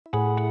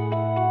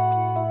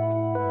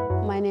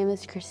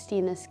is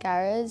Christina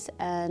Scaras,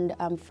 and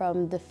I'm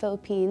from the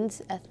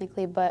Philippines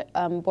ethnically, but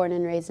I'm born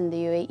and raised in the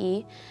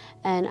UAE,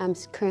 and I'm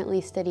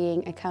currently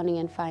studying Accounting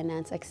and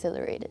Finance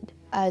Accelerated.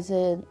 As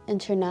an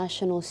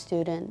international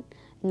student,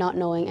 not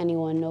knowing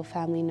anyone, no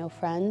family, no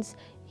friends,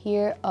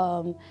 here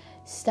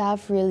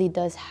staff really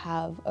does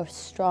have a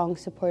strong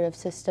supportive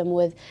system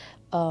with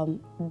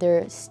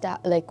their staff,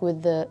 like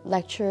with the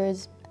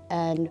lecturers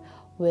and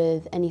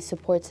with any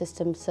support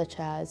systems such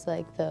as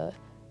like the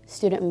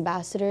student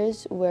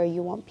ambassadors, where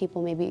you want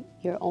people maybe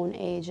your own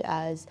age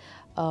as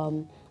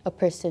a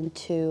person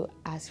to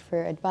ask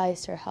for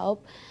advice or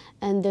help.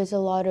 And there's a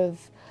lot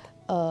of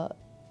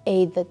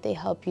aid that they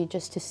help you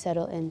just to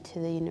settle into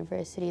the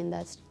university, and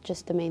that's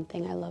just the main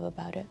thing I love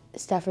about it.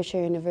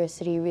 Staffordshire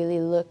University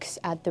really looks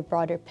at the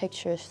broader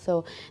picture,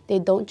 so they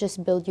don't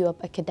just build you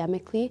up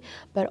academically,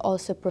 but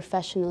also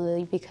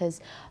professionally,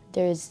 because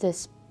there's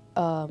this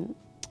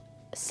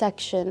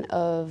section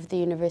of the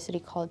university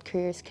called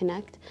Careers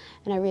Connect,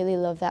 and I really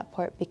love that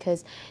part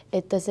because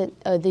it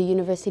doesn't, the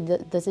university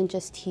doesn't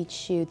just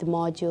teach you the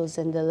modules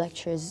and the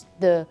lectures,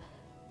 the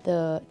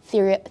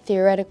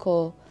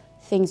theoretical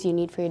things you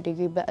need for your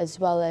degree, but as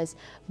well as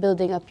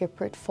building up your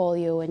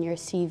portfolio and your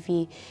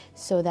CV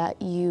so that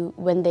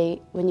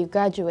when you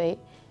graduate,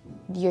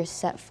 you're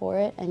set for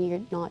it and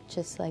you're not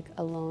just like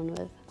alone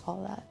with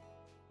all that.